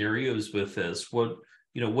some scenarios with this. What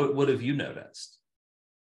have you noticed?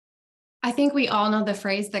 I think we all know the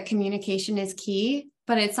phrase that communication is key,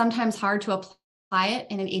 but it's sometimes hard to apply it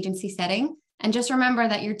in an agency setting. And just remember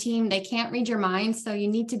that your team, they can't read your mind. So you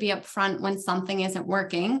need to be upfront when something isn't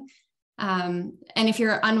working. And if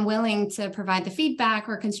you're unwilling to provide the feedback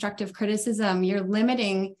or constructive criticism, you're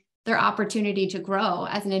limiting their opportunity to grow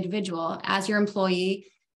as an individual, as your employee,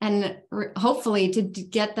 and hopefully to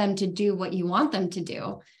get them to do what you want them to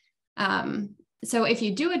do. So if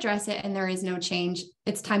you do address it and there is no change,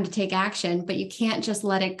 it's time to take action, but you can't just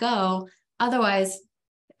let it go. Otherwise,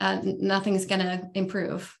 nothing's going to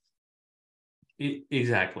improve.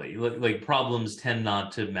 Exactly. Like problems tend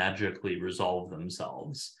not to magically resolve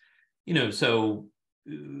themselves. So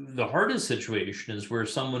the hardest situation is where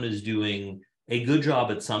someone is doing a good job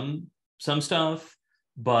at some stuff,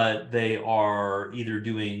 but they are either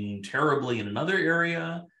doing terribly in another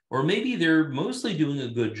area, or maybe they're mostly doing a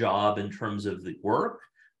good job in terms of the work,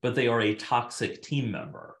 but they are a toxic team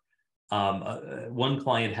member. One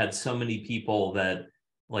client had so many people that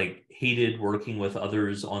hated working with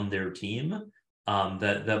others on their team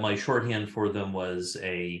that my shorthand for them was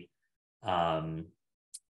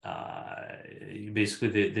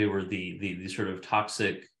basically they were the sort of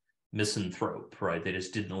toxic misanthrope, right? They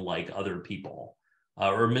just didn't like other people,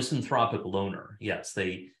 or misanthropic loner. Yes,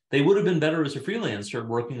 they would have been better as a freelancer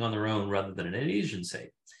working on their own rather than an agency.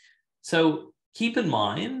 So keep in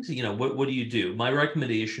mind, what do you do? My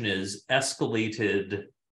recommendation is escalated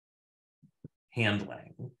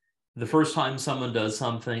handling. The first time someone does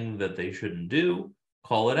something that they shouldn't do,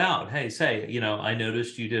 call it out. Hey, say, I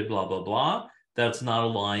noticed you did blah, blah, blah. That's not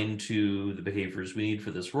aligned to the behaviors we need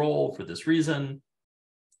for this role, for this reason.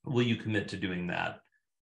 Will you commit to doing that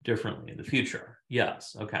differently in the future?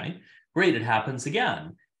 Yes. Okay, great. It happens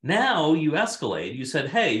again. Now you escalate. You said,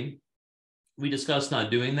 hey, we discussed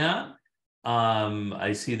not doing that.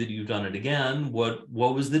 I see that you've done it again. What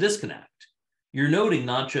was the disconnect? You're noting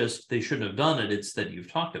not just they shouldn't have done it, it's that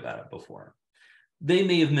you've talked about it before. They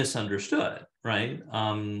may have misunderstood, right?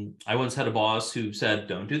 I once had a boss who said,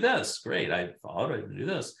 don't do this. Great, I thought I would do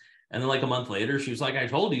this. And then like a month later, she was like, I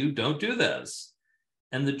told you, don't do this.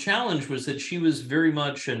 And the challenge was that she was very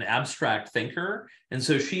much an abstract thinker. And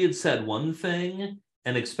so she had said one thing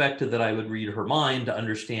and expected that I would read her mind to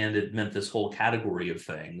understand it meant this whole category of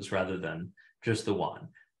things rather than just the one.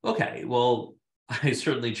 Okay, well, I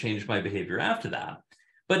certainly changed my behavior after that.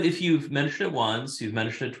 But if you've mentioned it once, you've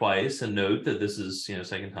mentioned it twice, and note that this is,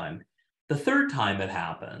 second time. The third time it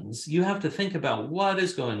happens, you have to think about what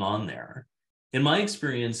is going on there. In my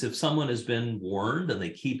experience, if someone has been warned and they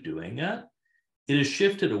keep doing it, it has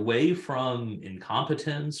shifted away from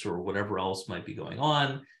incompetence or whatever else might be going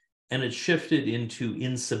on, and it's shifted into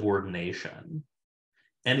insubordination.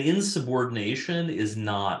 And insubordination is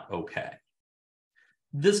not okay.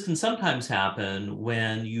 This can sometimes happen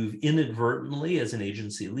when you've inadvertently, as an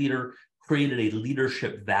agency leader, created a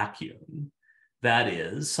leadership vacuum. That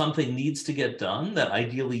is, something needs to get done that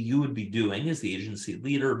ideally you would be doing as the agency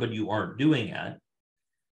leader, but you aren't doing it.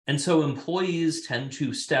 And so employees tend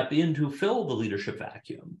to step in to fill the leadership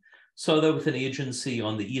vacuum. So that with an agency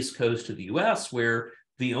on the East Coast of the US, where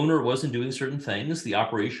the owner wasn't doing certain things, the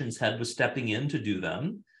operations head was stepping in to do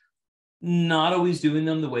them, not always doing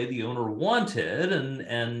them the way the owner wanted.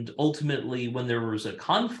 And ultimately, when there was a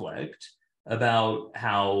conflict about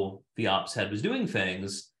how the ops head was doing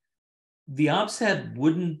things, the ops head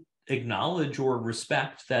wouldn't acknowledge or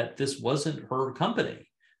respect that this wasn't her company,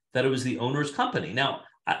 that it was the owner's company. Now,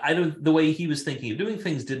 I don't, the way he was thinking of doing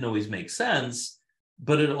things didn't always make sense,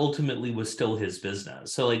 but it ultimately was still his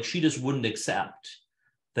business. So like, she just wouldn't accept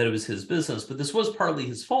that it was his business, but this was partly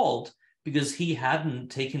his fault because he hadn't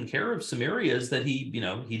taken care of some areas that he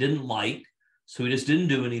didn't like. So he just didn't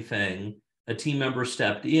do anything. A team member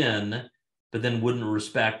stepped in, but then wouldn't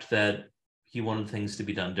respect that he wanted things to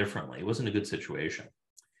be done differently. It wasn't a good situation.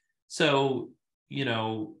 So,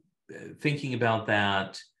 thinking about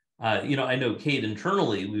that, I know, Kate,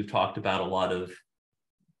 internally, we've talked about a lot of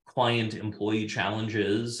client employee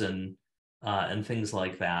challenges and things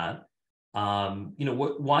like that.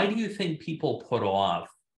 Why do you think people put off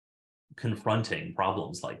confronting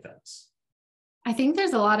problems like this? I think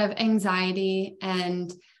there's a lot of anxiety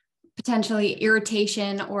and potentially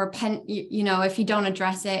irritation, or if you don't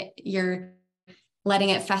address it, you're letting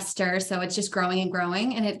it fester. So it's just growing and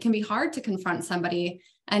growing, and it can be hard to confront somebody,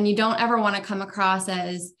 and you don't ever want to come across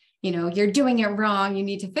as, you're doing it wrong, you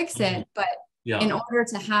need to fix it. But in order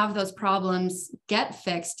to have those problems get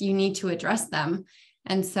fixed, you need to address them.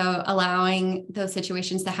 And so allowing those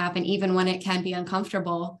situations to happen, even when it can be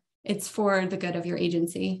uncomfortable, it's for the good of your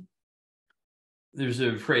agency. There's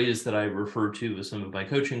a phrase that I refer to with some of my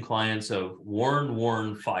coaching clients of warn,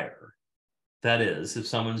 warn, fire. That is, if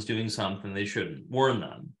someone's doing something they shouldn't, warn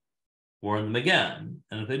them again.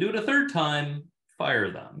 And if they do it a third time,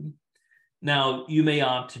 fire them. Now, you may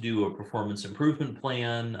opt to do a performance improvement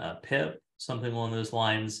plan, a PIP, something along those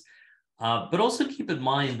lines. But also keep in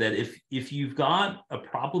mind that if you've got a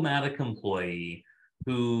problematic employee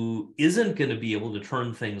who isn't going to be able to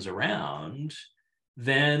turn things around,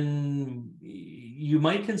 then you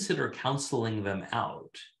might consider counseling them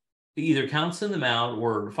out, either counseling them out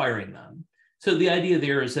or firing them. So the idea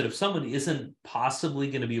there is that if someone isn't possibly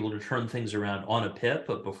going to be able to turn things around on a PIP,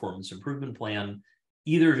 a performance improvement plan,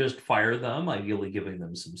 either just fire them, ideally giving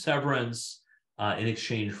them some severance in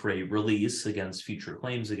exchange for a release against future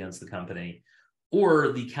claims against the company.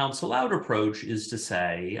 Or the counsel out approach is to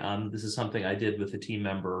say, this is something I did with a team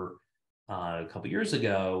member a couple of years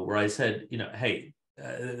ago, where I said, hey,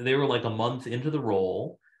 they were like a month into the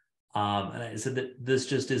role. And I said that this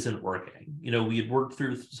just isn't working. We had worked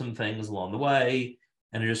through some things along the way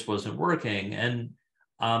and it just wasn't working. And,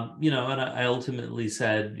 and I ultimately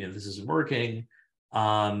said, this isn't working.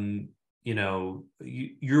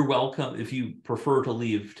 You're welcome. If you prefer to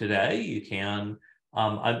leave today, you can.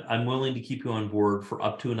 I'm willing to keep you on board for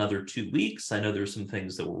up to another 2 weeks. I know there's some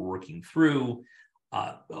things that we're working through.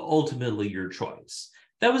 Ultimately, your choice.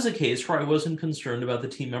 That was a case where I wasn't concerned about the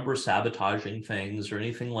team member sabotaging things or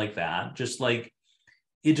anything like that. Just like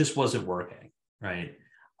it just wasn't working, right?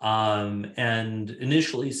 And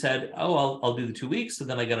initially said, oh, I'll do the 2 weeks. And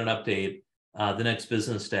then I got an update the next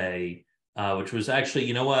business day, which was actually,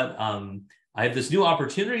 you know what? I have this new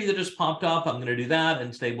opportunity that just popped up. I'm going to do that.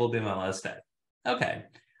 And today will be my last day. Okay.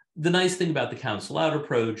 the nice thing about the counsel out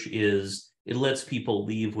approach is it lets people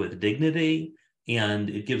leave with dignity and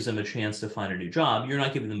it gives them a chance to find a new job. You're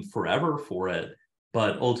not giving them forever for it,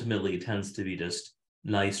 but ultimately it tends to be just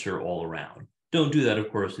nicer all around. Don't do that,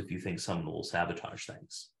 of course, if you think someone will sabotage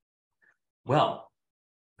things. Well,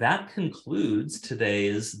 that concludes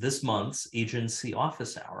this month's agency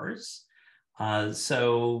office hours.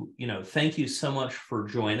 So, thank you so much for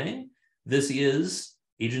joining. This is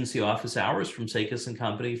Agency Office Hours from Sakas and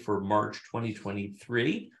Company for March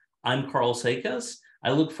 2023. I'm Karl Sakas.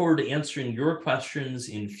 I look forward to answering your questions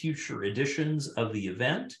in future editions of the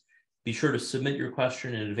event. Be sure to submit your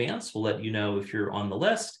question in advance. We'll let you know if you're on the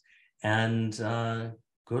list. And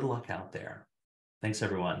good luck out there. Thanks,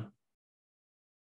 everyone.